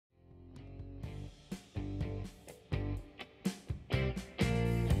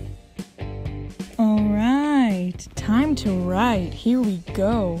Time to write. Here we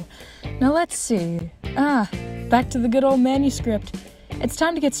go. Now let's see. Back to the good old manuscript. It's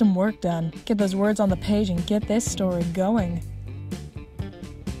time to get some work done. Get those words on the page and get this story going.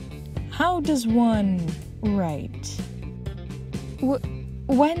 How does one write?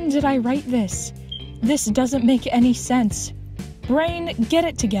 When did I write this? This doesn't make any sense. Brain, get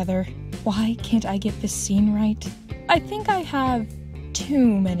it together. Why can't I get this scene right? I think I have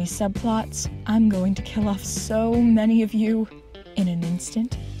too many subplots. I'm going to kill off so many of you. In an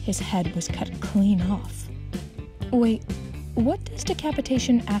instant, his head was cut clean off. Wait, what does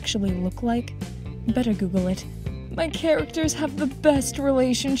decapitation actually look like? Better Google it. My characters have the best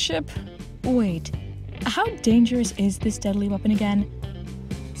relationship. Wait, how dangerous is this deadly weapon again?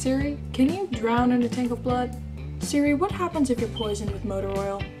 Siri, can you drown in a tank of blood? Siri, what happens if you're poisoned with motor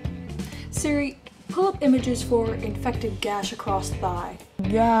oil? Siri, pull up images for infected gash across thigh.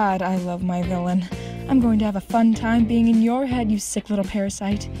 God, I love my villain. I'm going to have a fun time being in your head, you sick little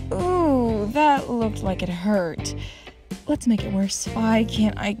parasite. Ooh, that looked like it hurt. Let's make it worse. Why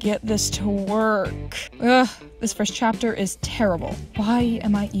can't I get this to work? Ugh, this first chapter is terrible. Why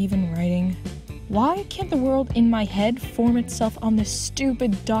am I even writing? Why can't the world in my head form itself on this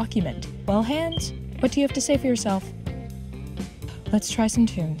stupid document? Well, Hands, what do you have to say for yourself? Let's try some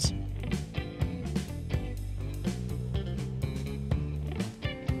tunes.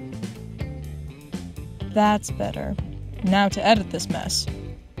 That's better. Now to edit this mess.